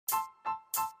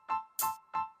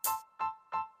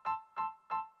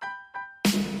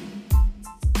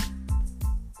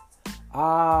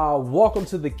Welcome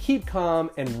to the Keep Calm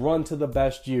and Run to the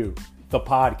Best You, the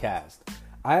podcast.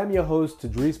 I am your host,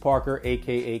 Tadrees Parker,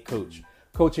 aka Coach,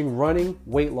 coaching running,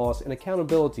 weight loss, and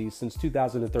accountability since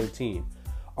 2013.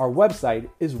 Our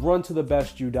website is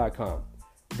runtothebestyou.com.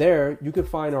 There, you can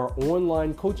find our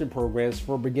online coaching programs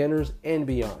for beginners and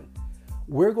beyond.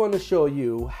 We're going to show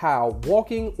you how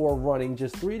walking or running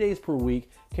just 3 days per week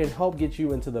can help get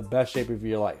you into the best shape of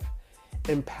your life,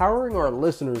 empowering our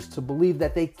listeners to believe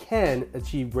that they can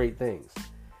achieve great things.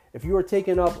 If you are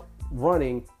taking up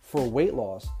running for weight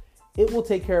loss, it will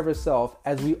take care of itself,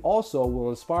 as we also will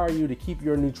inspire you to keep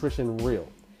your nutrition real.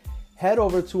 Head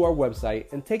over to our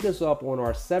website and take us up on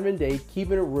our 7-day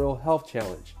Keeping It Real Health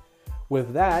Challenge.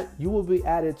 With that, you will be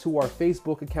added to our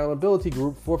Facebook accountability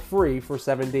group for free for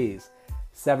 7 days.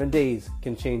 7 days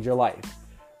can change your life.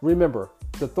 Remember,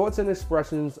 the thoughts and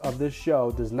expressions of this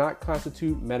show does not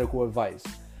constitute medical advice.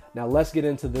 Now let's get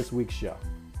into this week's show.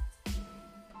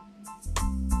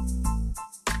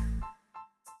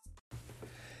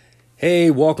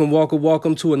 Hey,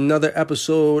 welcome to another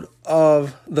episode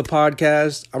of the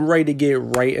podcast. I'm ready to get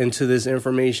right into this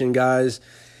information, guys.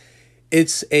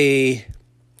 It's a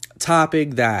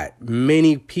topic that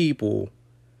many people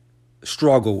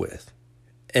struggle with,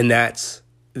 and that's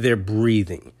their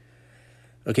breathing.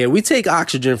 Okay, we take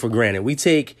oxygen for granted. We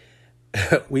take,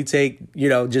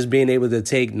 just being able to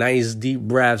take nice deep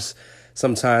breaths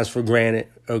sometimes for granted,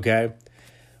 okay?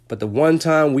 But the one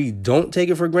time we don't take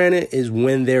it for granted is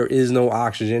when there is no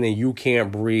oxygen and you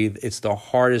can't breathe. It's the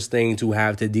hardest thing to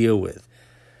have to deal with.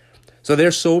 So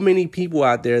there's so many people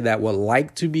out there that would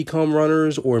like to become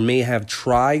runners or may have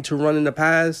tried to run in the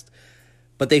past,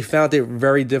 but they found it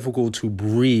very difficult to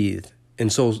breathe.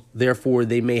 And so therefore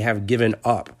they may have given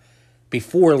up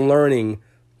before learning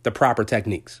the proper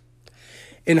techniques.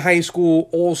 In high school,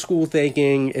 old school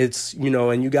thinking, it's,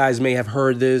 and you guys may have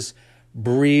heard this,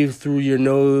 breathe through your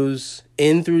nose,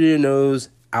 in through your nose,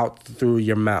 out through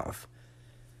your mouth.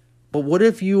 But what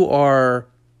if you are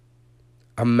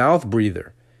a mouth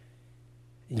breather?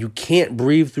 You can't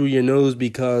breathe through your nose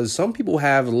because some people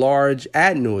have large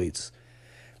adenoids.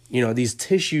 These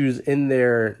tissues in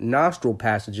their nostril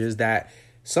passages that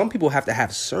some people have to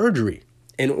have surgery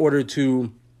in order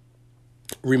to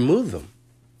remove them,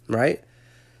 right?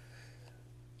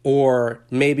 Or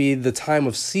maybe the time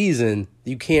of season,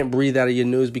 you can't breathe out of your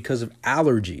nose because of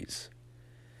allergies.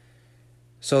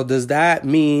 So does that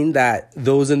mean that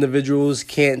those individuals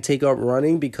can't take up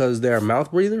running because they're mouth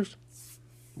breathers?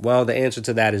 Well, the answer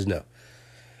to that is no.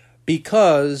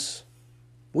 Because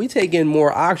we take in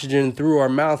more oxygen through our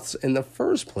mouths in the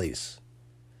first place.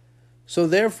 So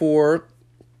therefore,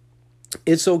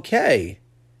 it's okay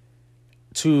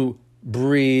to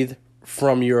breathe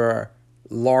from your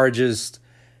largest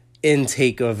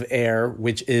intake of air,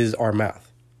 which is our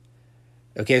mouth.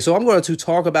 Okay, so I'm going to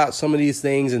talk about some of these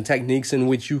things and techniques in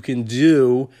which you can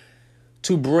do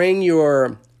to bring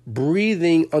your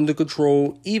breathing under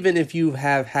control, even if you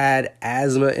have had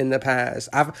asthma in the past.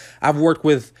 I've worked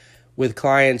with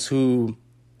clients who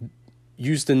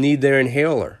used to need their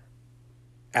inhaler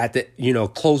at the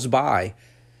close by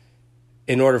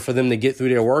in order for them to get through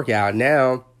their workout.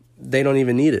 Now they don't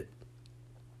even need it.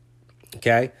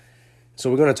 Okay? So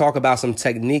we're going to talk about some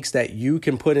techniques that you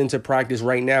can put into practice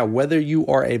right now, whether you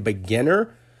are a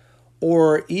beginner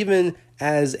or even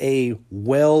as a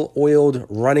well-oiled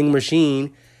running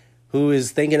machine who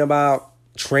is thinking about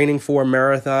training for a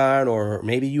marathon, or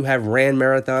maybe you have ran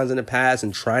marathons in the past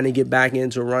and trying to get back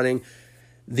into running.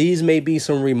 These may be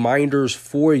some reminders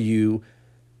for you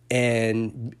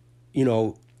and,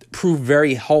 prove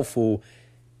very helpful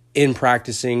in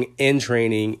practicing, in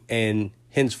training, and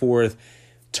henceforth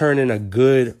turn in a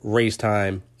good race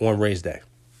time on race day.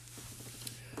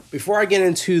 Before I get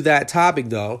into that topic,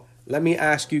 though, let me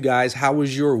ask you guys, how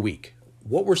was your week?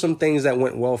 What were some things that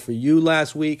went well for you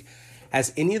last week?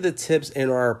 Has any of the tips in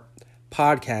our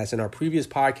podcast, in our previous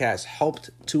podcasts, helped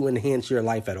to enhance your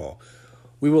life at all?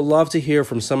 We would love to hear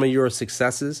from some of your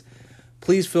successes.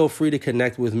 Please feel free to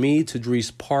connect with me,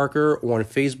 Tadrees Parker, on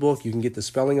Facebook. You can get the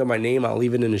spelling of my name. I'll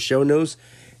leave it in the show notes.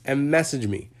 And message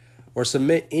me or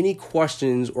submit any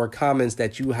questions or comments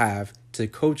that you have to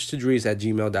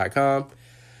coachtadrees@gmail.com.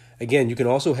 Again, you can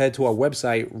also head to our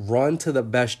website,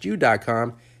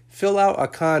 runtothebestyou.com, fill out a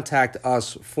contact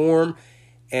us form,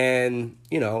 and,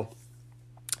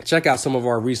 check out some of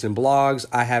our recent blogs.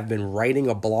 I have been writing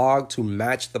a blog to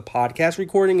match the podcast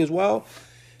recording as well.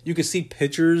 You can see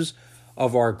pictures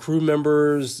of our crew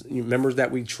members that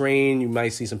we train. You might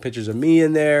see some pictures of me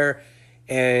in there.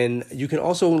 And you can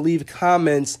also leave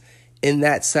comments in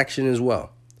that section as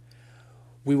well.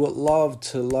 we would love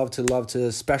to,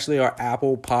 especially our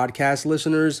Apple podcast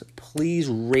listeners, please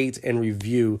rate and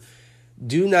review.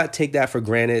 Do not take that for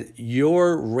granted.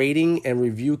 Your rating and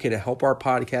review can help our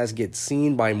podcast get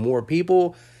seen by more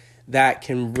people. That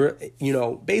can,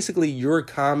 basically your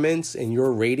comments and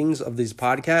your ratings of these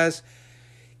podcasts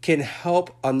can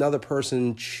help another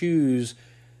person choose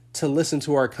to listen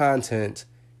to our content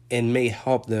and may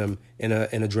help them in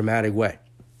a dramatic way.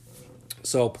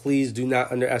 So please do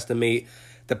not underestimate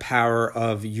the power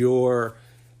of your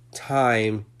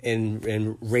time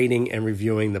in rating and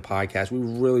reviewing the podcast. We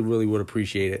really, really would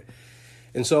appreciate it.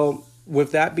 And so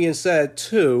with that being said,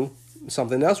 too,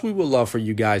 something else we would love for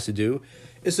you guys to do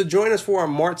is to join us for our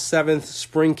March 7th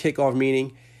spring kickoff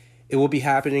meeting. It will be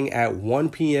happening at 1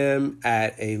 p.m.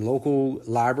 at a local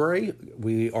library.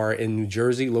 We are in New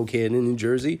Jersey, located in New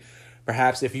Jersey.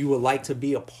 Perhaps if you would like to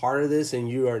be a part of this and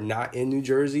you are not in New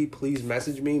Jersey, please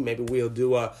message me. Maybe we'll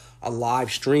do a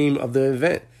live stream of the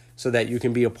event so that you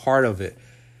can be a part of it.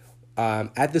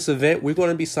 At this event, we're going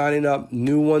to be signing up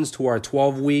new ones to our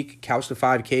 12-week Couch to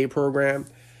 5K program.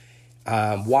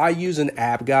 Why use an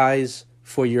app, guys,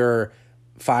 for your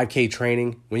 5K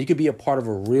training when you could be a part of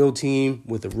a real team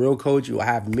with a real coach? You'll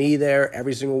have me there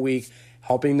every single week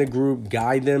helping the group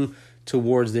guide them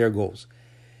towards their goals,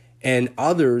 and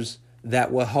others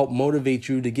that will help motivate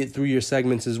you to get through your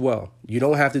segments as well. You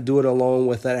don't have to do it alone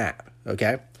with an app,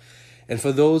 okay? And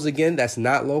for those, again, that's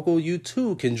not local, you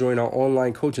too can join our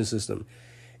online coaching system.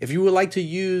 If you would like to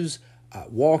use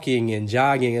walking and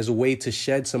jogging as a way to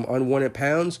shed some unwanted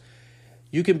pounds,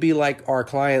 you can be like our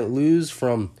client Luz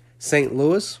from St.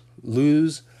 Louis.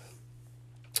 Luz,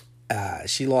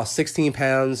 she lost 16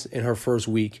 pounds in her first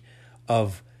week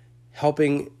of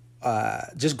helping,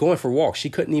 just going for walks.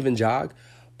 She couldn't even jog,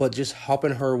 but just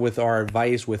helping her with our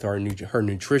advice, with her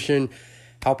nutrition,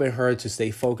 helping her to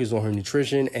stay focused on her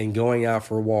nutrition and going out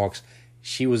for walks.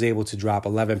 She was able to drop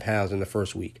 11 pounds in the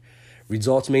first week.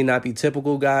 Results may not be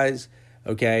typical, guys.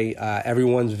 Okay,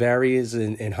 everyone's varies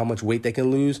in how much weight they can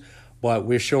lose, but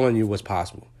we're showing you what's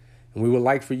possible. And we would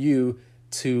like for you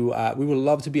to, we would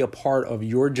love to be a part of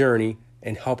your journey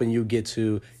and helping you get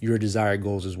to your desired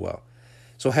goals as well.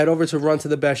 So head over to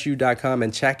runtothebestyou.com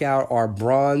and check out our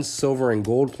bronze, silver, and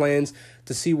gold plans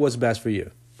to see what's best for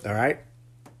you. All right?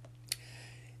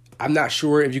 I'm not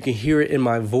sure if you can hear it in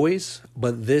my voice,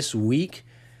 but this week,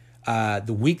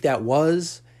 the week that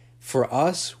was for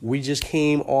us, we just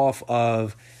came off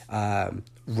of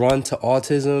Run to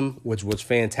Autism, which was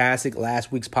fantastic.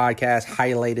 Last week's podcast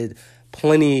highlighted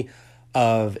plenty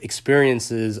of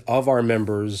experiences of our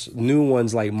members. New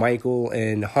ones like Michael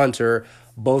and Hunter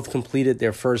both completed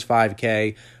their first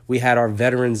 5K. We had our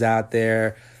veterans out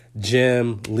there,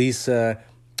 Jim, Lisa,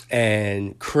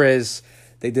 and Chris.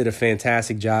 They did a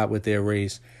fantastic job with their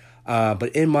race.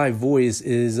 But in my voice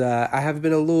is I have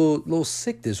been a little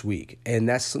sick this week, and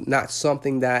that's not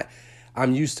something that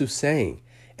I'm used to saying.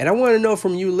 And I want to know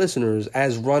from you listeners,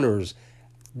 as runners,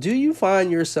 do you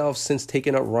find yourself, since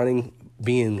taking up running,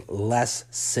 being less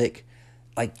sick?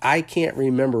 Like, I can't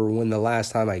remember when the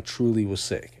last time I truly was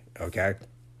sick, okay?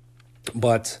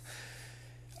 But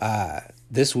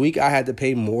this week I had to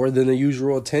pay more than the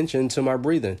usual attention to my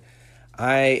breathing.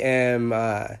 I'm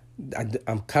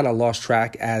kind of lost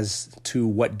track as to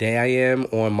what day I am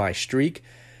on my streak,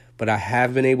 but I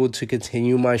have been able to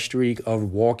continue my streak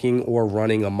of walking or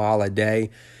running a mile a day.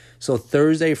 So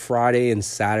Thursday, Friday, and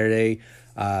Saturday,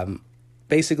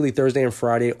 basically Thursday and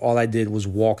Friday, all I did was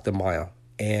walk the mile.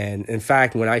 And in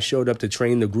fact, when I showed up to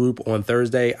train the group on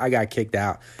Thursday, I got kicked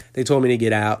out. They told me to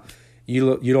get out.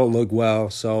 You don't look well.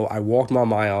 So I walked my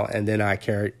mile, and then I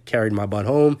carried my butt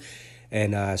home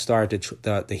and started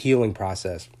the healing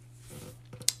process.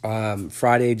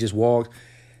 Friday, just walked.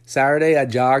 Saturday, I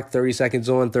jogged 30 seconds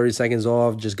on, 30 seconds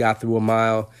off, just got through a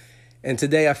mile. And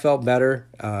today I felt better.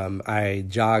 I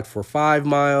jogged for 5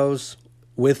 miles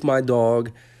with my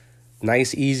dog,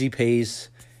 nice, easy pace.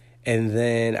 And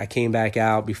then I came back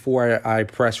out before I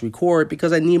press record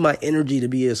because I need my energy to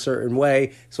be a certain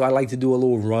way. So I like to do a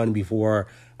little run before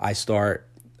I start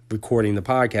recording the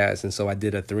podcast. And so I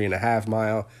did a 3.5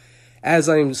 mile as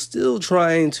I'm still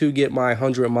trying to get my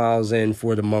 100 miles in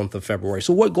for the month of February.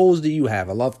 So what goals do you have?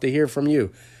 I'd love to hear from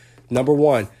you. Number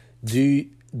one, do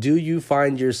you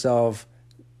find yourself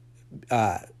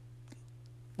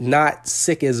not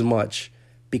sick as much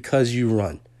because you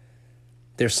run?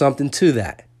 There's something to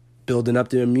that. Building up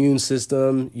the immune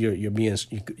system,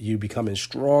 you becoming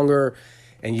stronger,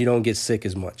 and you don't get sick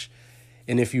as much.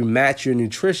 And if you match your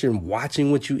nutrition,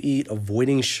 watching what you eat,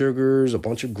 avoiding sugars, a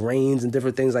bunch of grains and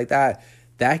different things like that,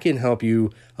 that can help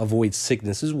you avoid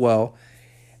sickness as well.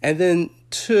 And then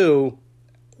 2,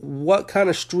 what kind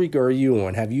of streak are you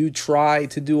on? Have you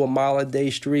tried to do a mile a day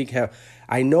streak?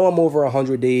 I know I'm over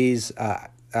 100 days. I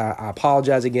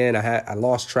apologize again. I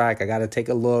lost track. I got to take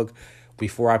a look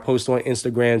before I post on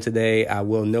Instagram today. I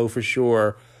will know for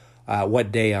sure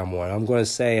what day I'm on. I'm going to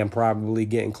say I'm probably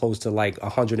getting close to like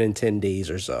 110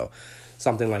 days or so,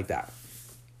 something like that.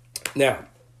 Now,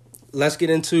 let's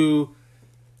get into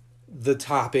the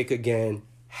topic again,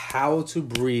 how to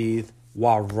breathe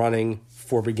while running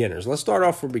for beginners. Let's start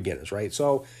off for beginners, right?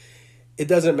 So it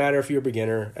doesn't matter if you're a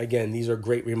beginner. Again, these are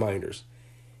great reminders.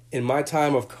 In my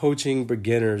time of coaching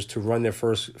beginners to run their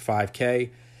first 5K,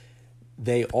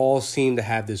 they all seem to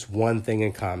have this one thing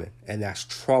in common, and that's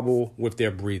trouble with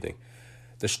their breathing.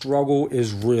 The struggle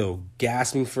is real,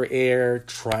 gasping for air,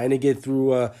 trying to get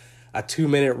through a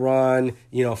 2-minute run.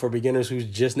 You know, for beginners who's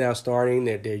just now starting,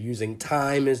 they're using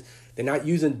time, they're not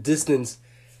using distance.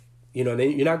 You know,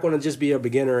 you're not going to just be a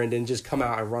beginner and then just come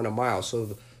out and run a mile.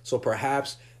 So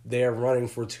perhaps they're running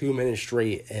for 2 minutes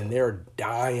straight and they're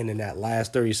dying in that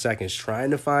last 30 seconds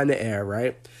trying to find the air,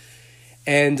 right?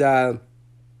 And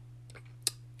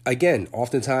again,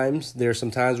 oftentimes there's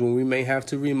some times when we may have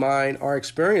to remind our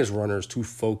experienced runners to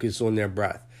focus on their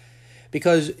breath,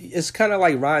 because it's kind of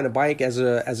like riding a bike. As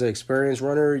an experienced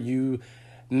runner, you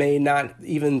may not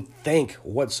even think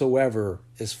whatsoever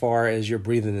as far as your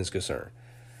breathing is concerned.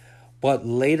 But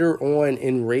later on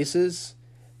in races,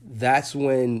 that's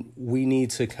when we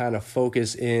need to kind of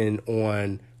focus in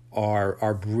on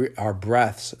our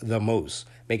breaths the most,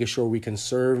 making sure we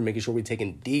conserve, making sure we're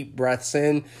taking deep breaths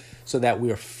in so that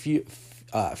we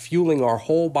are fueling our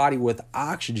whole body with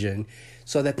oxygen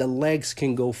so that the legs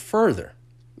can go further,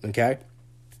 okay?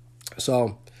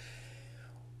 So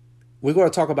we're going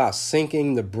to talk about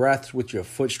syncing the breath with your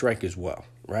foot strike as well,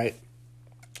 right?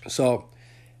 So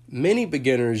many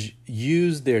beginners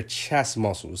use their chest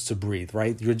muscles to breathe,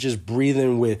 right? You're just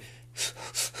breathing with...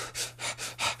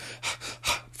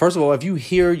 First of all, if you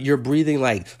hear you're breathing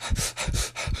like...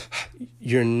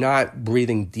 you're not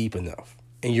breathing deep enough,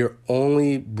 and you're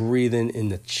only breathing in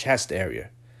the chest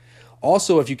area.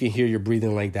 Also, if you can hear you're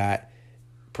breathing like that,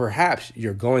 perhaps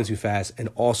you're going too fast and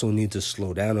also need to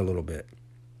slow down a little bit.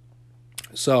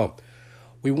 So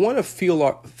we want to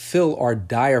fill our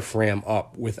diaphragm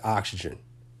up with oxygen.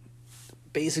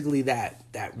 Basically that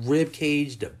rib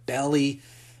cage, the belly.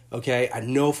 Okay, I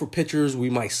know for pictures we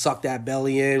might suck that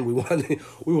belly in. We want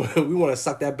to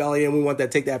suck that belly in. We want to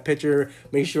take that picture,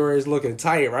 make sure it's looking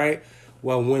tight, right?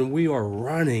 Well, when we are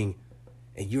running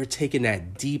and you're taking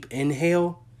that deep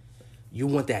inhale, you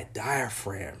want that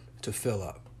diaphragm to fill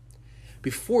up.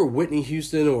 Before Whitney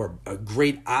Houston or a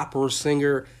great opera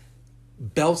singer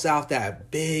belts out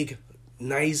that big,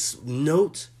 nice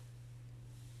note,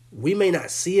 we may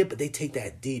not see it, but they take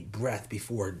that deep breath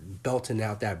before belting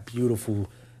out that beautiful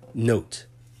note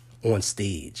on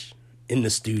stage, in the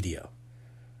studio.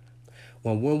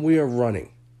 Well, when we are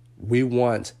running, we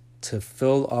want to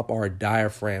fill up our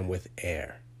diaphragm with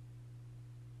air.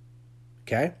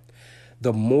 Okay?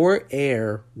 The more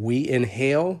air we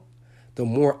inhale, the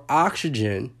more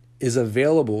oxygen is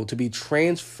available to be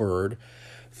transferred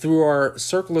through our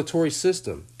circulatory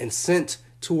system and sent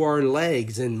to our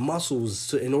legs and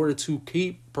muscles in order to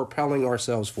keep propelling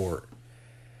ourselves forward.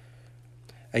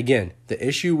 Again, the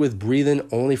issue with breathing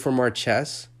only from our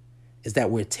chest is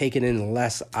that we're taking in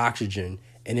less oxygen,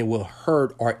 and it will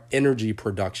hurt our energy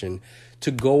production to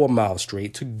go a mile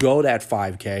straight, to go that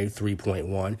 5K,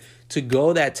 3.1, to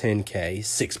go that 10K,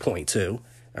 6.2,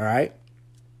 all right?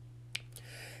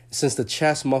 Since the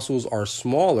chest muscles are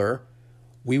smaller,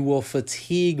 we will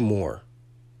fatigue more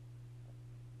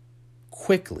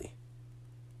quickly,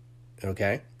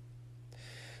 okay?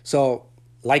 So,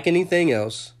 like anything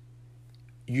else,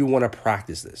 you want to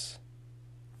practice this.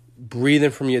 Breathing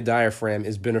from your diaphragm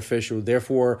is beneficial.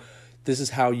 Therefore, this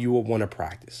is how you will want to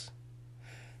practice.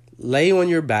 Lay on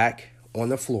your back on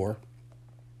the floor.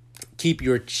 Keep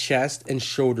your chest and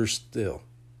shoulders still.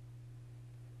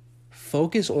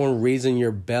 Focus on raising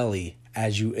your belly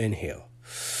as you inhale.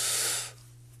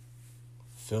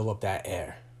 Fill up that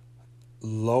air.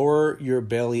 Lower your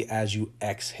belly as you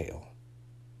exhale.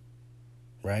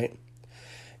 Right?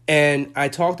 And I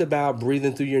talked about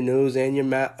breathing through your nose and your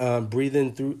mouth,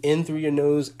 breathing through your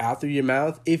nose, out through your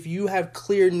mouth. If you have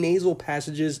clear nasal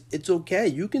passages, it's okay.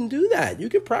 You can do that. You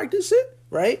can practice it,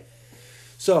 right?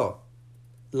 So,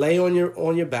 lay on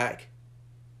your back,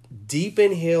 deep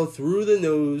inhale through the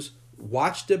nose,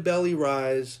 watch the belly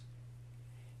rise,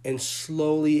 and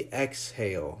slowly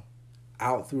exhale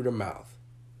out through the mouth,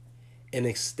 and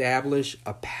establish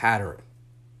a pattern.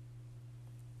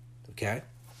 Okay?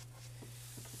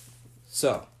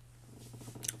 So,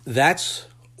 that's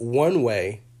one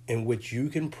way in which you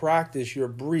can practice your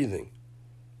breathing,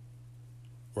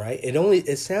 right?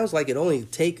 It sounds like it only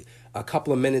take a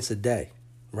couple of minutes a day,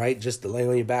 right? Just to lay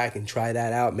on your back and try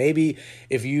that out. Maybe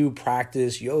if you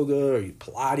practice yoga or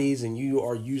Pilates and you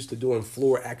are used to doing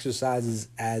floor exercises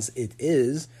as it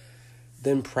is,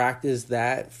 then practice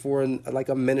that for like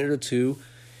a minute or two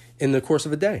in the course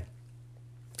of a day.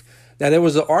 Now, there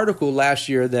was an article last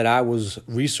year that I was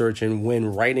researching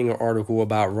when writing an article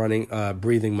about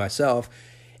breathing myself.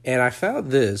 And I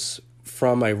found this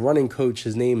from a running coach.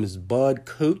 His name is Bud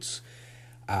Coates.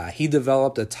 He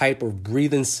developed a type of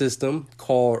breathing system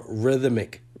called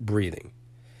rhythmic breathing.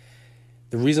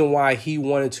 The reason why he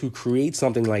wanted to create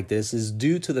something like this is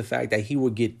due to the fact that he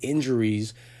would get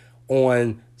injuries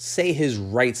on, say, his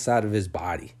right side of his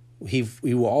body. He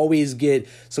will always get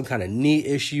some kind of knee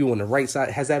issue on the right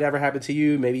side. Has that ever happened to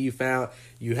you? Maybe you found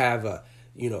you have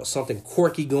something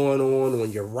quirky going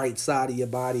on your right side of your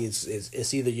body.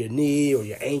 It's either your knee or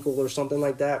your ankle or something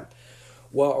like that.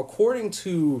 Well, according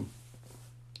to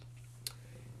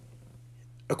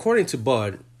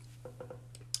Bud,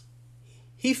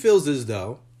 he feels as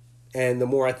though, and the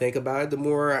more I think about it, the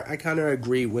more I kind of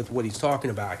agree with what he's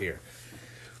talking about here.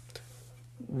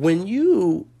 When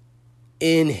you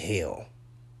inhale,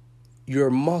 your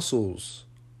muscles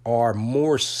are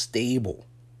more stable,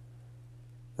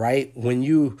 right? When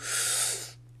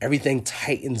everything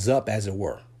tightens up, as it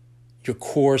were. Your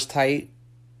core is tight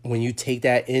when you take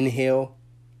that inhale.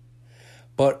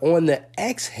 But on the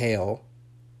exhale,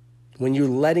 when you're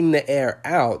letting the air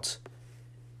out,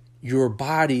 your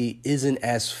body isn't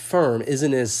as firm,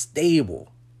 isn't as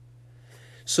stable.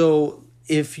 So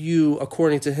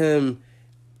according to him,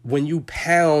 when you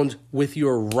pound with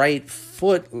your right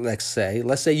foot, let's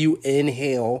say you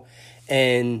inhale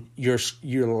and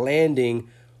you're landing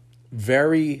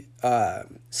very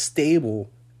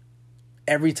stable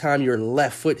every time your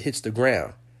left foot hits the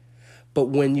ground. But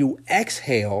when you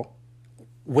exhale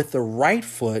with the right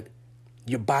foot,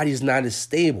 your body's not as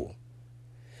stable.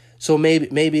 So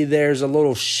maybe there's a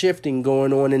little shifting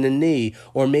going on in the knee,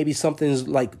 or maybe something's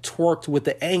like torqued with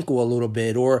the ankle a little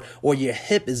bit, or your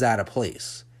hip is out of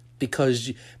place.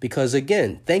 Because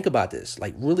again, think about this.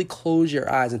 Like, really close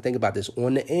your eyes and think about this.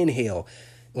 On the inhale,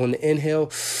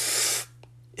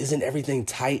 isn't everything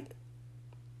tight?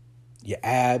 Your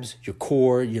abs, your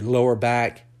core, your lower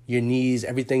back, your knees,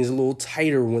 everything's a little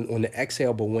tighter on the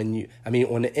exhale, but on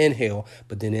the inhale,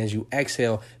 but then as you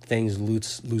exhale, things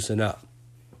loosen up.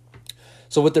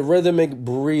 So with the rhythmic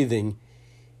breathing,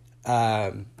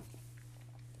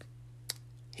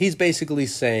 he's basically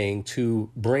saying to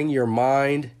bring your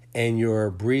mind and your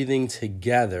breathing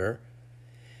together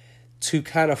to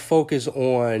kind of focus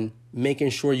on making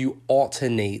sure you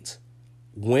alternate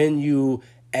when you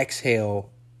exhale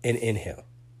and inhale,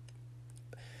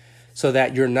 so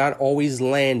that you're not always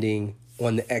landing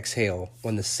on the exhale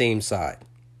on the same side.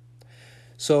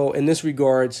 So in this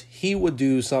regards, he would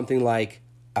do something like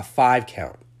a 5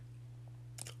 count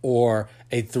or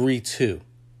a 3-2.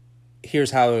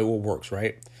 Here's how it works,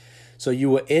 right? So you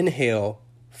will inhale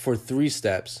for 3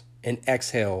 steps and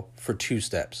exhale for 2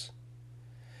 steps.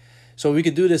 So we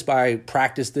could do this by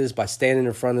standing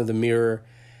in front of the mirror.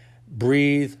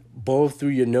 Breathe both through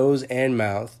your nose and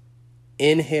mouth.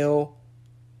 Inhale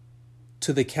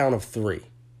to the count of 3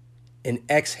 and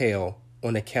exhale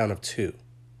on the count of 2.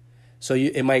 So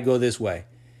it might go this way.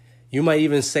 You might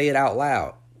even say it out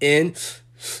loud. In,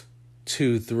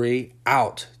 2, 3,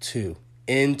 out, 2.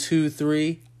 In, 2,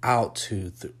 3, out,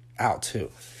 2, out,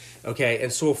 2. Okay,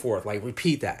 and so forth. Like,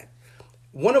 repeat that.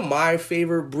 One of my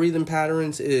favorite breathing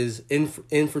patterns is in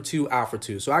for 2, out for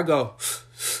 2. So I go,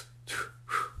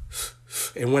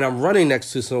 and when I'm running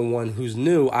next to someone who's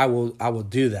new, I will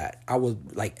do that. I will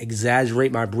like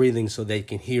exaggerate my breathing so they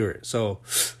can hear it. So,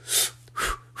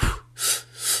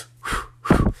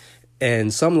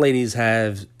 and some ladies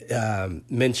have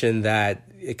mentioned that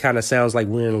it kind of sounds like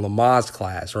we're in Lamaze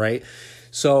class, right?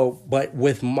 So, but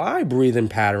with my breathing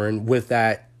pattern, with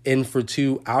that in for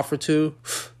 2, out for 2,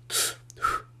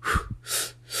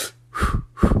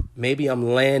 maybe I'm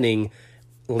landing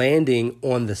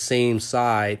on the same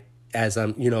side as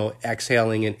I'm,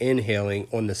 exhaling and inhaling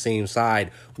on the same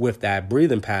side with that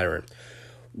breathing pattern.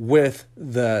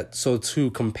 So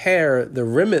to compare the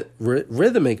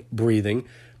rhythmic breathing,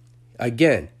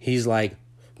 again, he's like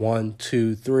 1,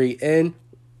 2, 3 in,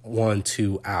 1,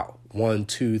 2 out. 1,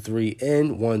 2, 3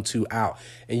 in, 1, 2 out.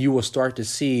 And you will start to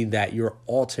see that you're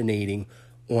alternating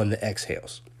on the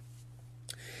exhales.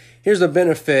 Here's the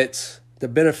benefits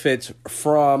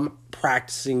from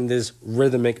practicing this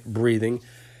rhythmic breathing,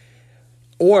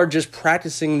 or just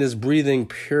practicing this breathing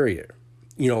period.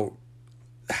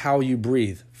 how you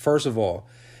breathe, first of all.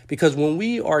 Because when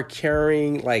we are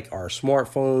carrying like our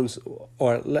smartphones,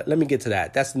 or let me get to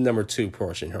that. That's the number 2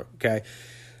 portion, okay?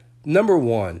 Number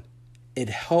 1, it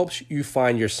helps you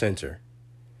find your center.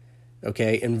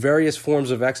 Okay, in various forms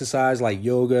of exercise like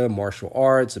yoga, martial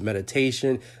arts, and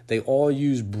meditation, they all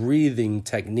use breathing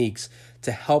techniques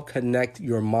to help connect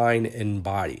your mind and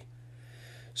body.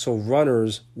 So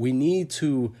runners, we need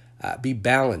to be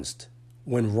balanced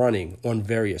when running on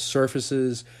various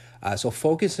surfaces. So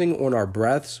focusing on our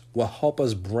breaths will help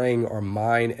us bring our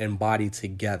mind and body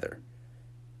together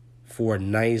for a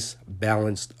nice,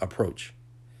 balanced approach.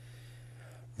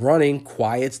 Running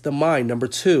quiets the mind. Number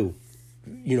 2,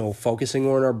 focusing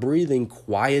on our breathing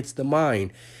quiets the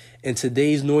mind. In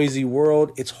today's noisy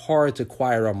world, it's hard to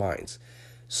quiet our minds.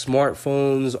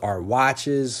 Smartphones, our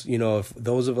watches, if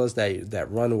those of us that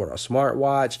run with our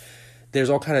smartwatch, there's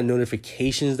all kind of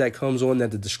notifications that comes on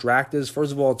that distract us.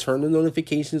 First of all, turn the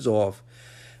notifications off.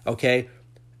 Okay.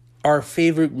 Our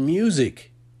favorite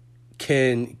music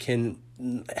can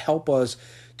help us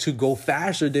to go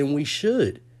faster than we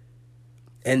should.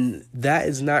 And that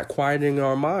is not quieting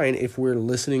our mind if we're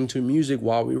listening to music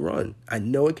while we run. I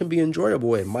know it can be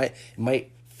enjoyable. It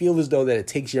might feel as though that it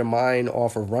takes your mind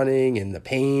off of running and the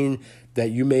pain that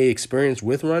you may experience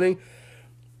with running.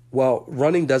 Well,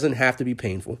 running doesn't have to be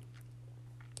painful.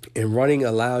 And running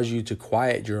allows you to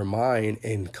quiet your mind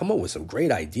and come up with some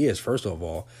great ideas, first of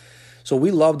all. So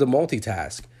we love to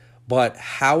multitask. But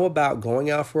how about going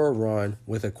out for a run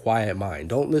with a quiet mind?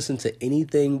 Don't listen to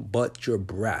anything but your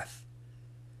breath.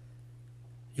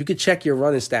 You could check your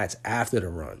running stats after the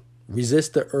run.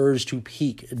 Resist the urge to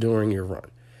peak during your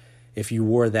run if you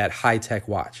wore that high-tech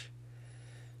watch.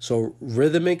 So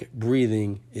rhythmic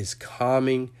breathing is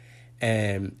calming,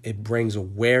 and it brings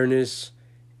awareness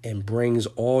and brings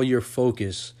all your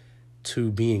focus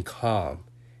to being calm.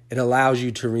 It allows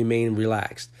you to remain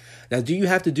relaxed. Now, do you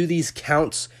have to do these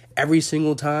counts every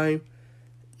single time?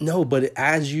 No, but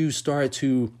as you start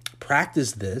to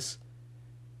practice this,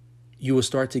 you will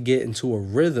start to get into a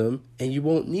rhythm and you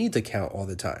won't need to count all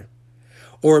the time.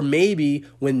 Or maybe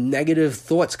when negative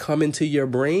thoughts come into your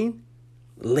brain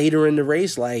later in the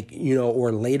race,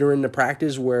 or later in the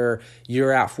practice where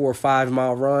you're out for a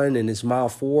 5-mile run and it's mile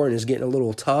 4 and it's getting a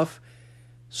little tough,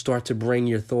 start to bring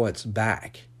your thoughts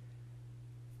back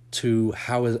to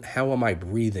how am I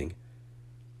breathing?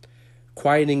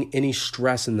 Quieting any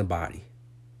stress in the body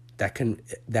that can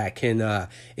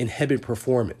inhibit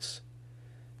performance.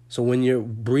 So when your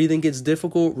breathing gets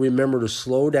difficult, remember to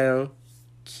slow down,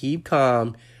 keep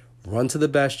calm, run to the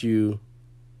best you,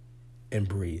 and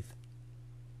breathe.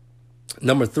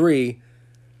 Number 3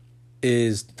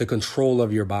 is the control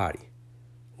of your body.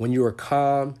 When you are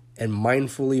calm and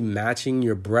mindfully matching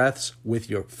your breaths with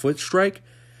your foot strike,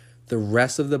 the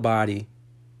rest of the body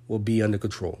will be under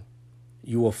control.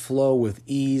 You will flow with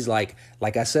ease, like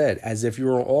I said, as if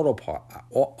you're on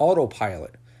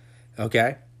autopilot.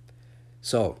 Okay?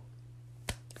 So,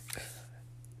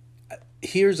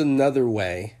 here's another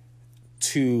way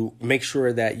to make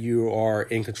sure that you are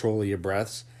in control of your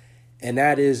breaths, and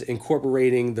that is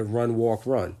incorporating the run, walk,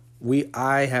 run.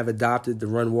 I have adopted the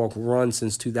run, walk, run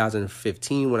since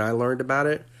 2015 when I learned about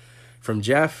it from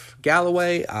Jeff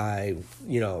Galloway. I,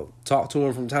 talk to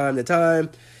him from time to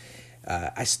time.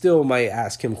 I still might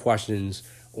ask him questions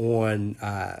on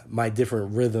my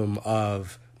different rhythm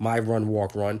of my run,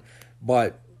 walk, run,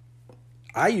 but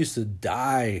I used to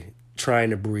die trying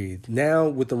to breathe. Now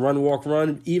with the run, walk,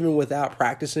 run, even without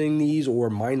practicing these or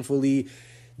mindfully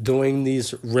doing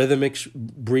these rhythmic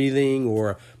breathing,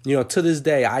 or, to this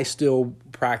day, I still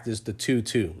practice the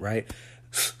 2-2, right?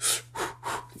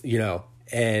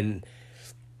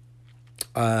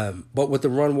 But with the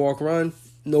run, walk, run,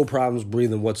 no problems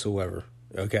breathing whatsoever.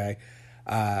 Okay.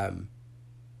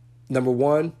 Number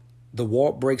 1, the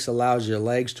walk breaks allows your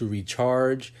legs to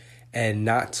recharge and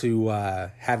not to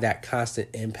have that constant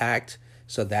impact.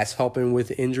 So that's helping with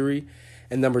injury.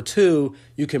 And number 2,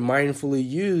 you can mindfully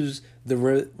use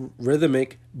the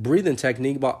rhythmic breathing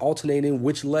technique by alternating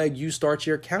which leg you start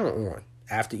your count on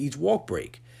after each walk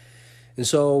break. And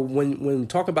so when we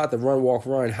talk about the run, walk,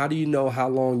 run, how do you know how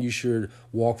long you should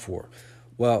walk for?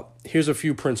 Well, here's a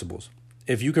few principles.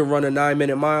 If you can run a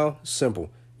 9-minute mile,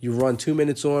 simple. You run 2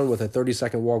 minutes on with a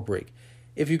 30-second walk break.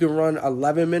 If you can run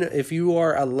if you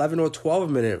are 11 or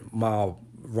 12-minute mile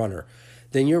runner,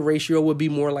 then your ratio would be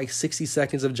more like 60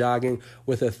 seconds of jogging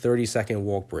with a 30-second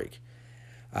walk break.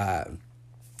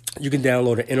 You can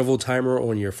download an interval timer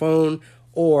on your phone,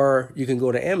 or you can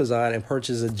go to Amazon and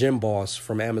purchase a Gym Boss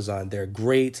from Amazon. They're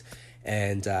great,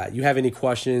 And you have any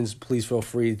questions, please feel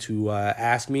free to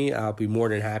ask me. I'll be more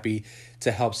than happy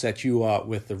to help set you up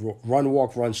with the run,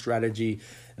 walk, run strategy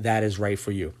that is right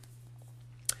for you.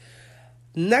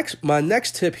 My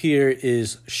next tip here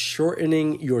is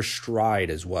shortening your stride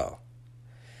as well.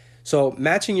 So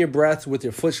matching your breath with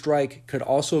your foot strike could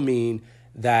also mean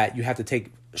that you have to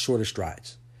take shorter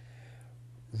strides.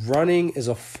 Running is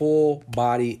a full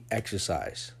body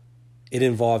exercise. It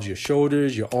involves your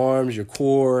shoulders, your arms, your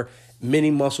core,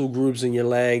 many muscle groups in your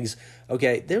legs.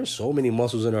 Okay, there's so many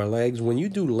muscles in our legs. When you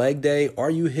do leg day, are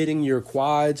you hitting your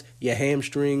quads, your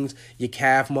hamstrings, your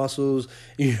calf muscles?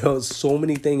 So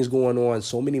many things going on,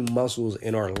 so many muscles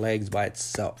in our legs by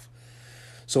itself.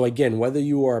 So again, whether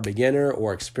you are a beginner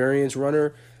or experienced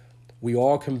runner, we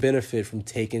all can benefit from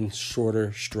taking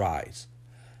shorter strides.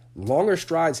 Longer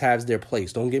strides have their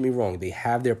place. Don't get me wrong. They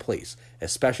have their place,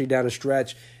 especially down the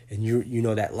stretch. And you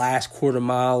know that last quarter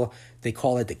mile, they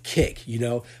call it the kick.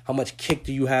 How much kick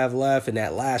do you have left in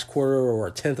that last quarter or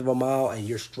a tenth of a mile, and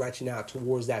you're stretching out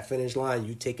towards that finish line.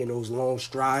 You taking those long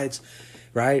strides,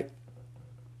 right?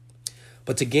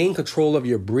 But to gain control of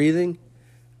your breathing,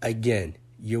 again,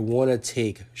 you want to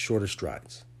take shorter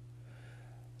strides.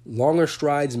 Longer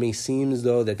strides may seem as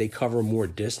though that they cover more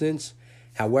distance.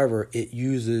 However, it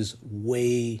uses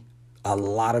a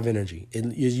lot of energy. It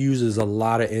uses a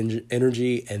lot of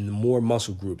energy and more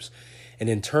muscle groups, and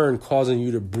in turn causing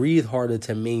you to breathe harder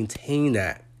to maintain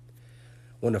that.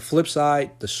 On the flip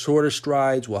side, the shorter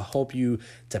strides will help you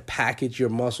to package your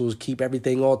muscles, keep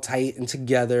everything all tight and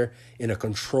together in a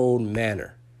controlled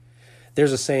manner.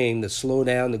 There's a saying, to slow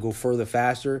down to go further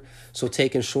faster. So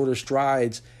taking shorter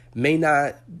strides may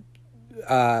not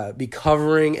be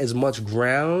covering as much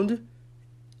ground.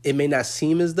 It may not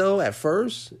seem as though at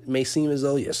first, it may seem as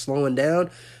though you're slowing down,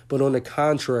 but on the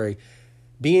contrary,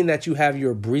 being that you have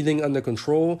your breathing under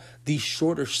control, these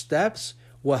shorter steps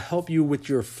will help you with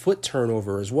your foot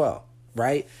turnover as well,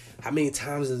 right? How many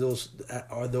times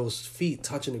are those feet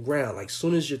touching the ground? Like,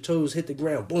 soon as your toes hit the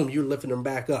ground, boom, you're lifting them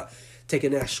back up. Taking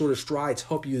that shorter strides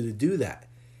help you to do that.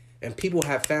 And people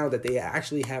have found that they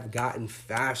actually have gotten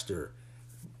faster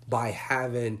by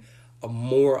having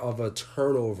more of a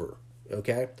turnover.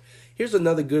 Okay, here's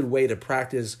another good way to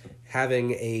practice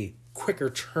having a quicker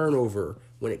turnover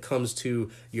when it comes to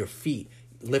your feet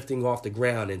lifting off the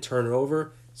ground and turning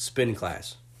over. Spin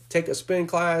class. Take a spin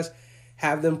class,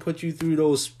 have them put you through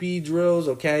those speed drills.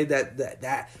 Okay,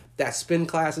 that spin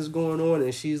class is going on,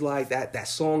 and she's like, that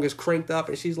song is cranked up,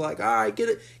 and she's like, all right,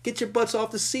 get your butts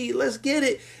off the seat, let's get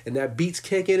it. And that beat's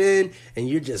kicking in, and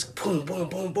you're just boom, boom,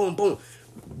 boom, boom, boom.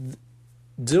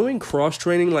 Doing cross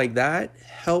training like that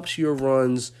helps your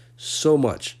runs so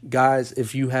much. Guys,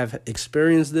 if you have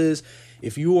experienced this,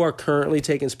 if you are currently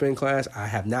taking spin class, I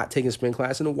have not taken spin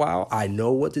class in a while. I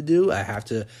know what to do. I have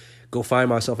to go find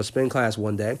myself a spin class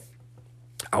one day.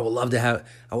 I would love to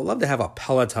have a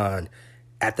Peloton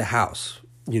at the house,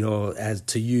 as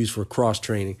to use for cross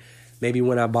training. Maybe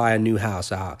when I buy a new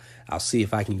house, I'll see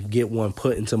if I can get one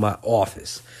put into my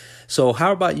office. So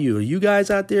how about you? Are you guys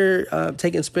out there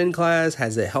taking spin class?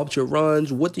 Has it helped your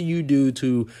runs? What do you do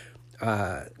to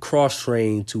cross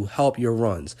train to help your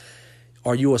runs?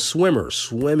 Are you a swimmer?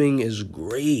 Swimming is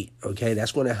great. Okay,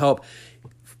 that's going to help,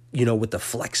 with the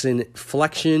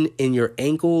flexion in your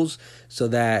ankles, so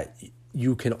that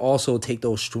you can also take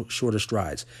those shorter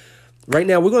strides. Right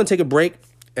now, we're going to take a break,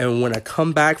 and when I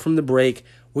come back from the break,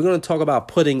 we're going to talk about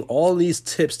putting all these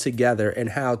tips together and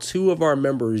how two of our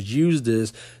members use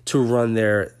this to run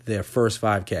their first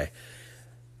 5K.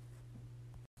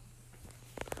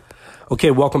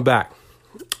 Okay, welcome back.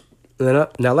 Now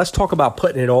let's talk about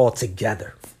putting it all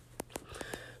together.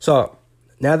 So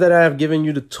now that I have given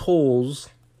you the tools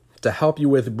to help you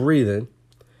with breathing,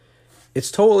 it's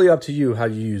totally up to you how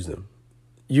you use them.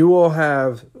 You will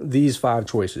have these 5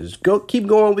 choices. Keep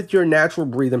going with your natural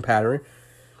breathing pattern.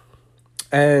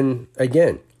 And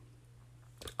again,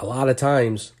 a lot of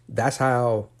times that's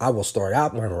how I will start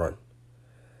out my run.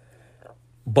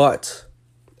 But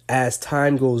as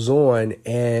time goes on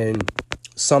and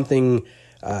something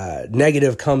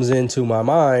negative comes into my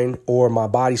mind, or my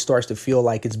body starts to feel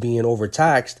like it's being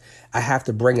overtaxed, I have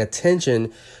to bring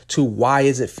attention to why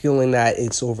is it feeling that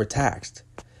it's overtaxed.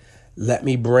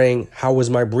 How is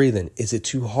my breathing? Is it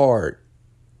too hard?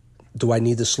 Do I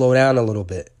need to slow down a little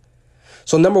bit?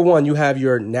 So number 1, you have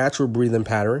your natural breathing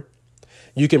pattern.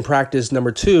 You can practice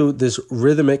number 2, this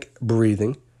rhythmic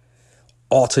breathing,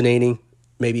 alternating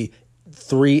maybe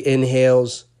 3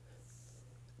 inhales,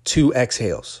 2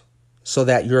 exhales, so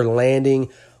that you're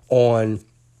landing on,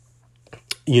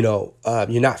 you're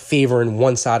not favoring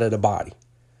one side of the body.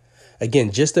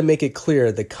 Again, just to make it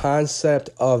clear, the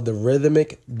concept of the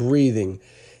rhythmic breathing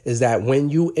is that when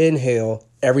you inhale,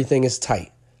 everything is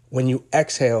tight. When you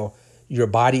exhale, your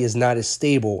body is not as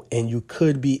stable, and you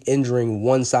could be injuring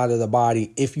one side of the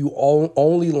body if you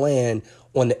only land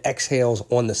on the exhales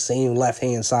on the same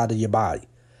left-hand side of your body.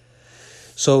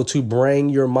 So to bring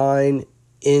your mind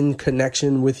in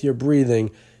connection with your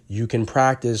breathing, you can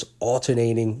practice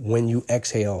alternating when you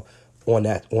exhale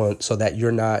so that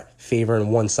you're not favoring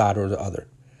one side or the other.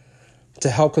 To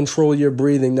help control your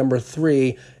breathing, number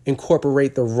 3,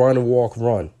 incorporate the run, walk,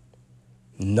 run.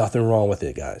 Nothing wrong with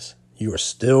it, guys. You are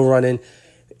still running.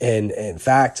 And in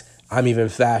fact, I'm even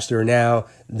faster now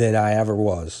than I ever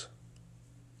was.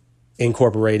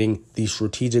 Incorporating these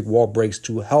strategic walk breaks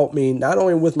to help me not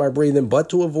only with my breathing, but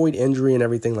to avoid injury and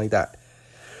everything like that.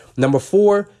 Number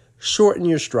 4, shorten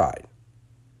your stride.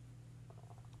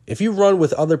 If you run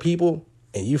with other people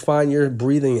and you find your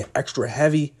breathing extra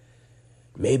heavy,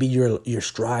 maybe your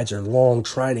strides are long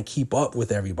trying to keep up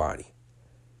with everybody.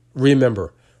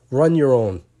 Remember, run your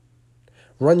own.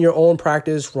 Run your own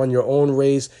practice, run your own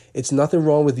race. It's nothing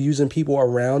wrong with using people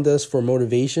around us for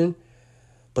motivation.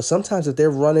 But sometimes if they're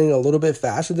running a little bit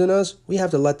faster than us, we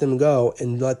have to let them go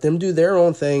and let them do their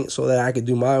own thing so that I could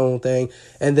do my own thing.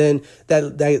 And then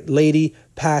that lady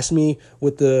passed me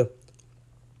with the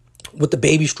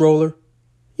baby stroller.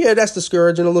 Yeah, that's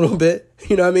discouraging a little bit.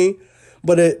 You know what I mean?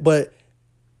 But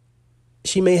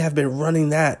she may have been running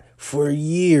that for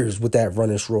years with that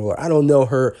running stroller. I don't know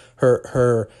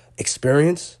her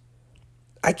experience.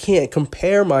 I can't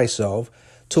compare myself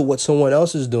to what someone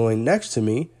else is doing next to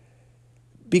me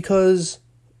because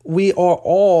we are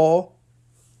all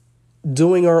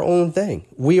doing our own thing.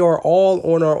 We are all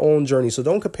on our own journey. So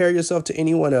don't compare yourself to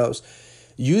anyone else.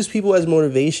 Use people as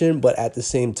motivation, but at the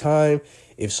same time,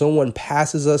 if someone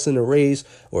passes us in a race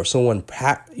or someone,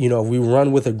 we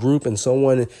run with a group and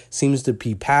someone seems to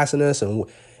be passing us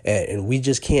and we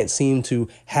just can't seem to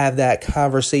have that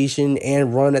conversation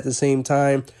and run at the same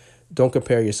time, don't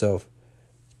compare yourself.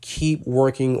 Keep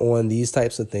working on these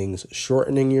types of things,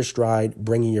 shortening your stride,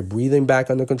 bringing your breathing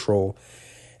back under control.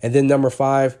 And then number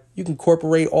 5, you can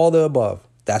incorporate all the above.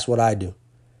 That's what I do.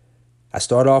 I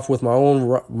start off with my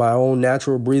own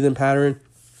natural breathing pattern.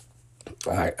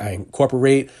 I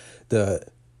incorporate the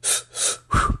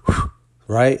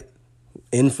right,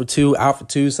 in for 2, out for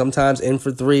 2, sometimes in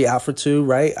for 3, out for 2,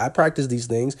 right? I practice these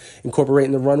things,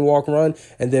 incorporating the run, walk, run,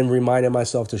 and then reminding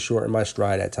myself to shorten my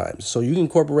stride at times. So you can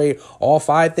incorporate all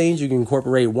 5 things. You can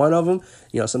incorporate one of them.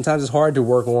 Sometimes it's hard to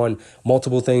work on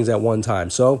multiple things at one time.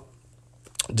 So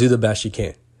do the best you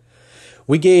can.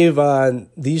 We gave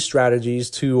these strategies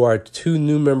to our 2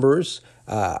 new members,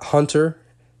 Hunter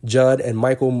Judd and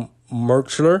Michael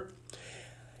Merchler,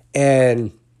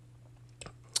 and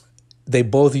they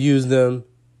both used them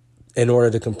in order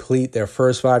to complete their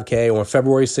first 5K on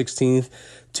February 16th,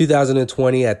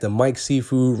 2020 at the Mike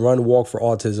Seafood Run Walk for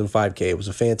Autism 5K. It was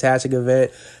a fantastic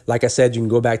event. Like I said, you can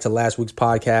go back to last week's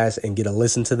podcast and get a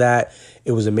listen to that.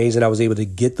 It was amazing. I was able to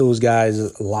get those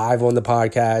guys live on the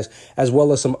podcast, as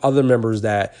well as some other members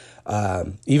that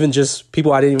even just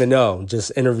people I didn't even know,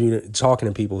 just interviewed, talking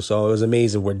to people. So it was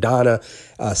amazing. Where Donna,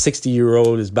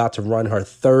 60-year-old, is about to run her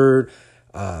 3rd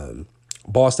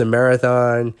Boston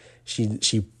Marathon.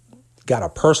 She got a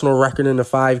personal record in the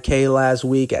 5K last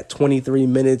week at 23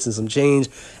 minutes and some change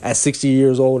at 60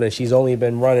 years old, and she's only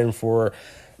been running for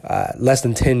less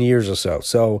than 10 years or so.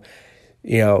 So,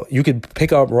 you can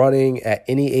pick up running at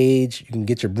any age. You can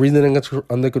get your breathing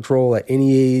under control at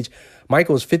any age.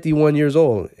 Michael is 51 years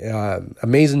old.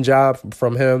 Amazing job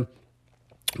from him.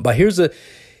 But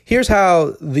here's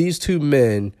how these 2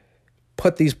 men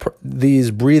put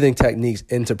these breathing techniques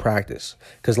into practice.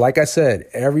 Because like I said,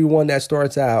 everyone that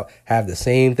starts out have the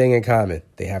same thing in common.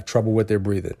 They have trouble with their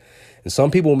breathing. And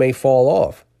some people may fall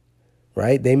off,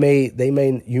 right? We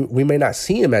may not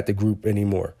see them at the group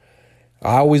anymore.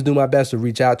 I always do my best to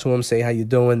reach out to them, say how you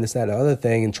doing, this, that, and the other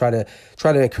thing, and try to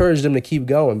encourage them to keep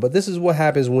going. But this is what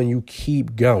happens when you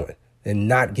keep going and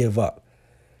not give up.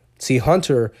 See,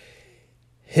 Hunter,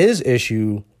 his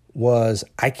issue was,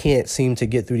 I can't seem to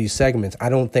get through these segments. I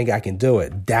don't think I can do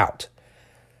it. Doubt.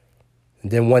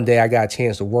 And then one day I got a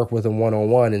chance to work with him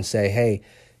one-on-one and say, hey,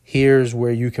 here's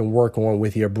where you can work on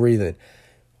with your breathing.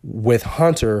 With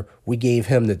Hunter, we gave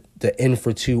him the in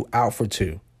for 2, out for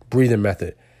 2 breathing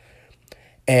method.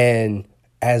 And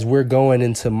as we're going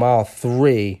into mile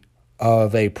 3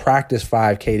 of a practice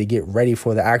 5K to get ready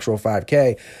for the actual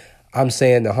 5K, I'm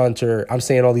saying to Hunter, I'm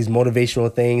saying all these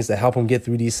motivational things to help him get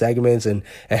through these segments and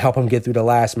help him get through the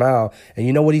last mile. And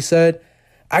you know what he said?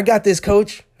 I got this,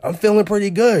 coach. I'm feeling pretty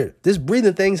good. This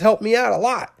breathing thing's helped me out a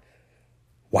lot.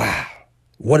 Wow,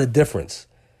 what a difference.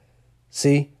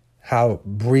 See how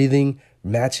breathing,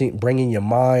 bringing your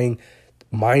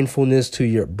mindfulness to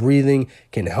your breathing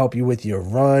can help you with your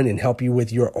run and help you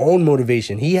with your own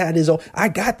motivation. He had his own, I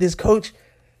got this, coach.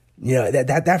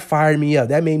 That fired me up.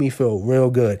 That made me feel real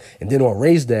good. And then on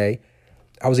race day,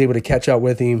 I was able to catch up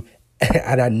with him.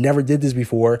 And I never did this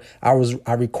before.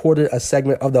 I recorded a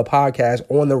segment of the podcast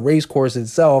on the race course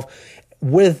itself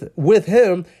with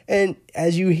him. And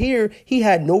as you hear, he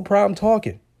had no problem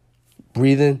talking,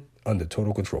 breathing under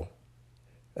total control.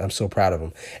 I'm so proud of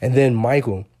him. And then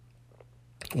Michael,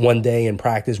 one day in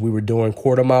practice, we were doing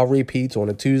 1/4 mile repeats on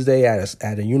a Tuesday at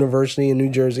a university in New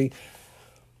Jersey.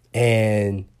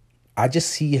 And I just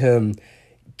see him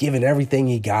giving everything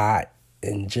he got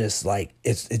and just like,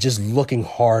 it's just looking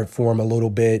hard for him a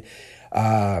little bit.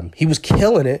 He was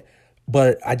killing it,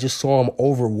 but I just saw him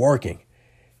overworking.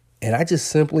 And I just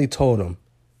simply told him,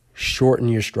 shorten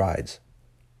your strides.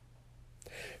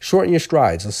 Shorten your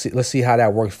strides. Let's see how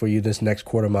that works for you this next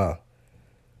 1/4 mile.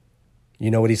 You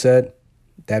know what he said?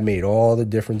 That made all the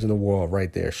difference in the world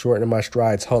right there. Shortening my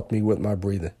strides helped me with my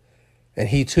breathing. And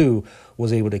he, too,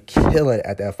 was able to kill it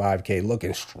at that 5K,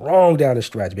 looking strong down the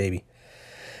stretch, baby.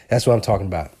 That's what I'm talking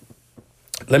about.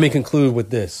 Let me conclude with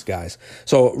this, guys.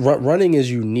 So running is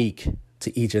unique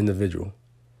to each individual.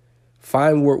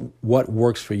 Find what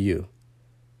works for you.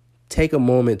 Take a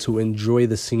moment to enjoy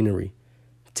the scenery,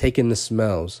 take in the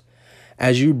smells,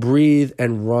 as you breathe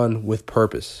and run with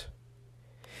purpose.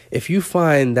 If you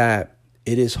find that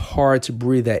it is hard to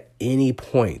breathe at any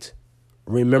point,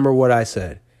 remember what I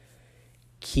said.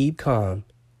 Keep calm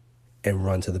and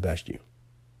run to the best you.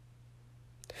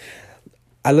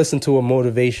 I listened to a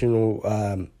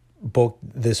motivational book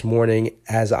this morning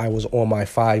as I was on my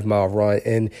 5-mile run,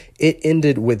 and it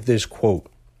ended with this quote.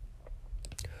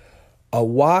 A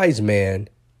wise man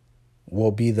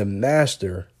will be the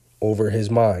master over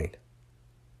his mind.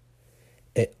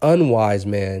 An unwise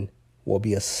man will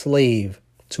be a slave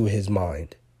to his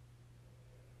mind.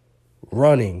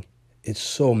 Running, it's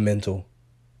so mental.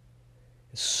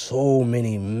 So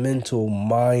many mental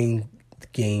mind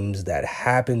games that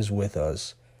happens with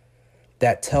us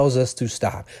that tells us to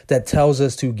stop, that tells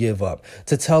us to give up,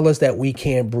 to tell us that we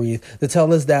can't breathe, to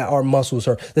tell us that our muscles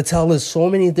hurt, to tell us so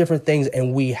many different things.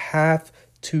 And we have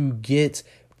to get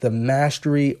the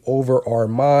mastery over our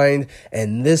mind.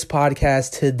 And this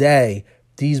podcast today,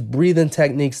 these breathing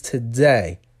techniques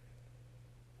today,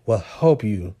 will help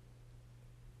you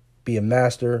be a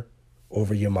master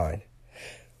over your mind.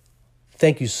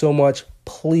 Thank you so much.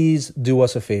 Please do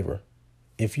us a favor.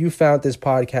 If you found this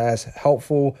podcast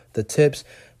helpful, the tips,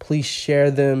 please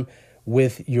share them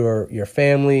with your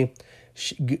family.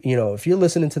 If you're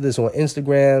listening to this on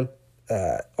Instagram,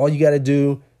 all you got to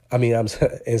do,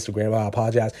 Instagram, I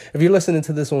apologize. If you're listening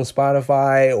to this on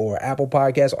Spotify or Apple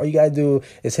Podcasts, all you got to do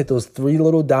is hit those 3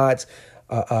 little dots.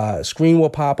 Screen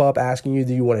will pop up asking you,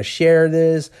 do you want to share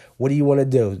this? What do you want to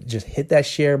do? Just hit that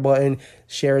share button,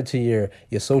 share it to your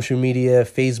social media,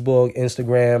 Facebook,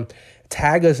 Instagram.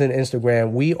 Tag us in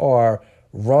Instagram. We are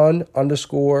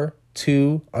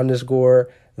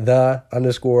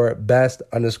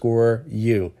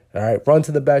run_to_the_best_you. All right. Run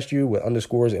to the best you with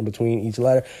underscores in between each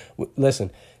letter. Listen,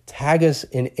 tag us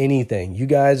in anything. You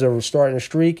guys are starting a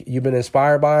streak. You've been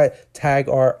inspired by it. Tag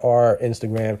our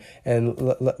Instagram.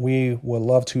 And we would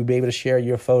love to be able to share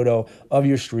your photo of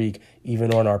your streak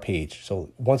even on our page. So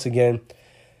once again,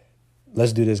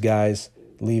 let's do this, guys.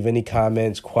 Leave any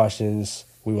comments, questions.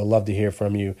 We would love to hear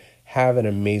from you. Have an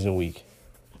amazing week.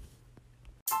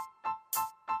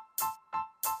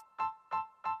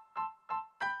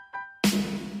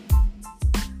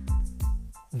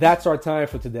 That's our time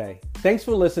for today. Thanks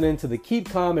for listening to the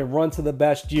Keep Calm and Run to the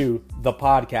Best You, the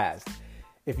podcast.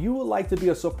 If you would like to be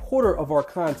a supporter of our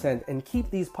content and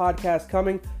keep these podcasts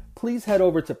coming, please head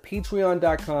over to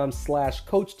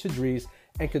patreon.com/Coach Tadrees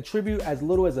and contribute as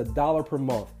little as $1 per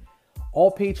month. All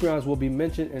Patreons will be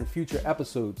mentioned in future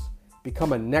episodes.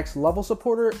 Become a next level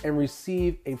supporter and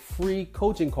receive a free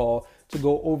coaching call to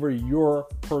go over your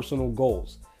personal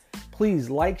goals. Please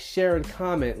like, share, and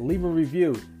comment. Leave a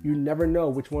review. You never know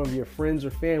which one of your friends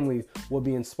or family will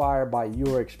be inspired by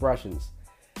your expressions.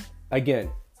 Again,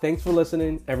 thanks for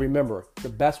listening. And remember, the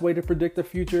best way to predict the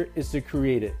future is to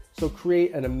create it. So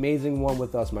create an amazing one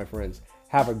with us, my friends.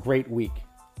 Have a great week.